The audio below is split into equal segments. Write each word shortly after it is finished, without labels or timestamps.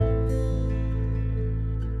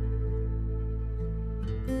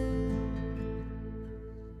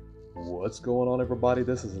What's going on, everybody?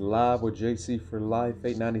 This is Live with JC for Life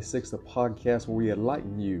 896, the podcast where we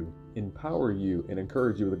enlighten you, empower you, and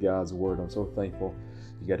encourage you with God's Word. I'm so thankful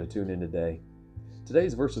you got to tune in today.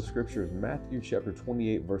 Today's verse of Scripture is Matthew chapter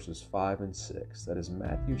 28, verses 5 and 6. That is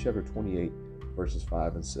Matthew chapter 28, verses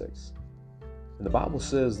 5 and 6. And the Bible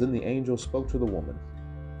says, "Then the angel spoke to the woman,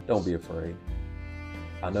 'Don't be afraid.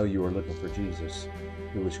 I know you are looking for Jesus,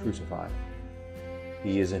 who was crucified.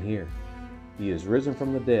 He isn't here. He is risen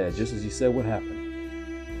from the dead, just as he said would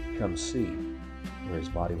happen. Come see where his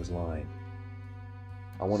body was lying."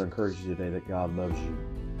 I want to encourage you today that God loves you.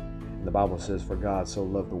 And the Bible says, "For God so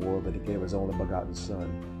loved the world that he gave his only begotten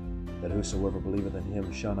Son, that whosoever believeth in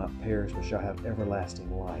him shall not perish, but shall have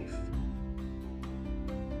everlasting life."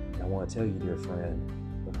 And I want to tell you, dear friend,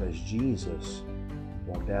 because Jesus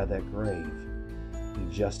walked out of that grave, he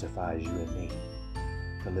justifies you and me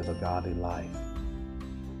to live a godly life,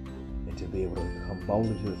 and to be able to come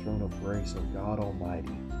boldly to the throne of grace of God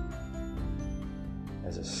Almighty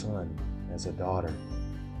as a son, as a daughter,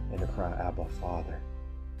 and to cry, "Abba, Father."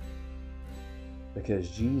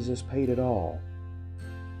 Because Jesus paid it all,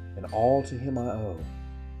 and all to him I owe.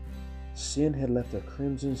 Sin had left a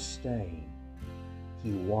crimson stain.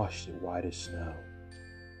 He washed it white as snow.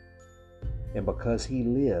 And because he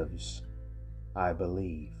lives, I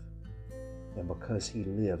believe. And because he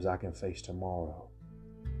lives, I can face tomorrow.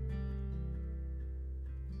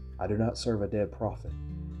 I do not serve a dead prophet.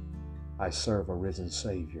 I serve a risen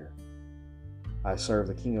Savior. I serve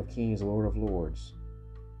the King of Kings, Lord of Lords.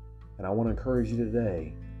 And I want to encourage you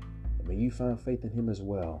today that may you find faith in him as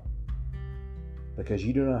well. Because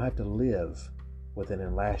you do not have to live with an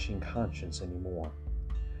enlashing conscience anymore.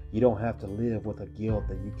 You don't have to live with a guilt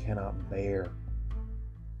that you cannot bear,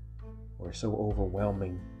 or so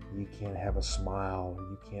overwhelming you can't have a smile,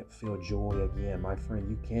 you can't feel joy again. My friend,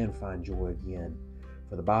 you can find joy again.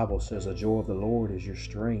 For the Bible says the joy of the Lord is your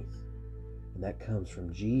strength, and that comes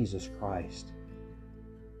from Jesus Christ.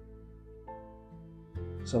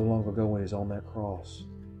 So long ago when he was on that cross,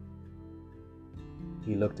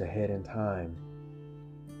 he looked ahead in time.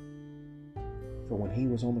 For when he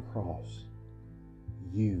was on the cross,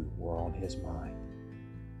 you were on his mind.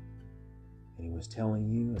 And he was telling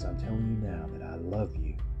you, as I'm telling you now, that I love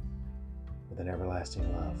you with an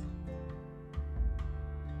everlasting love.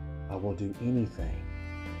 I will do anything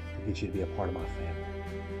to get you to be a part of my family.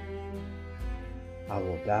 I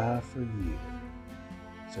will die for you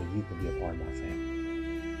so you can be a part of my family.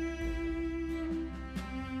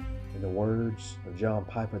 In the words of John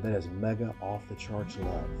Piper, that is mega off the charts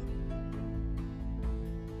love.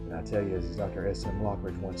 And I tell you, as Dr. S.M.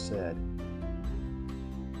 Lockridge once said,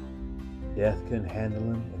 death couldn't handle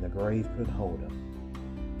him and the grave couldn't hold him.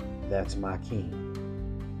 That's my king.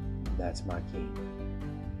 That's my king.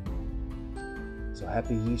 So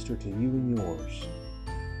happy Easter to you and yours.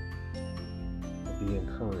 And be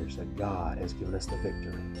encouraged that God has given us the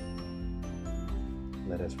victory.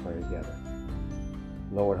 Let us pray together.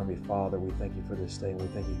 Lord, Heavenly Father, we thank you for this day, and we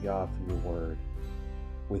thank you, God, for your word.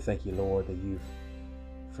 We thank you, Lord, that you've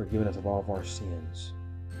forgiven us of all of our sins,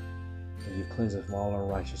 and you've cleansed us from all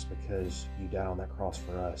unrighteousness because you died on that cross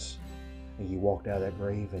for us, and you walked out of that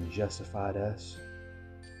grave and justified us.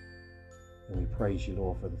 And we praise you,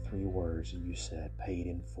 Lord, for the three words that you said, paid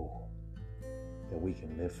in full, that we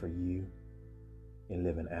can live for you and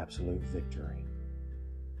live in absolute victory.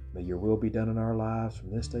 May your will be done in our lives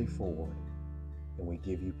from this day forward, and we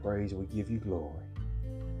give you praise and we give you glory.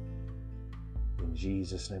 In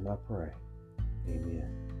Jesus' name I pray.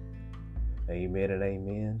 Amen. Amen and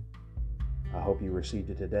amen. I hope you received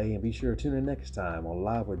it today, and be sure to tune in next time on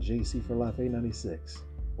Live with JC for Life 896,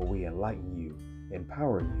 where we enlighten you,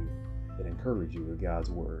 empower you, and encourage you with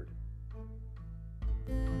God's Word.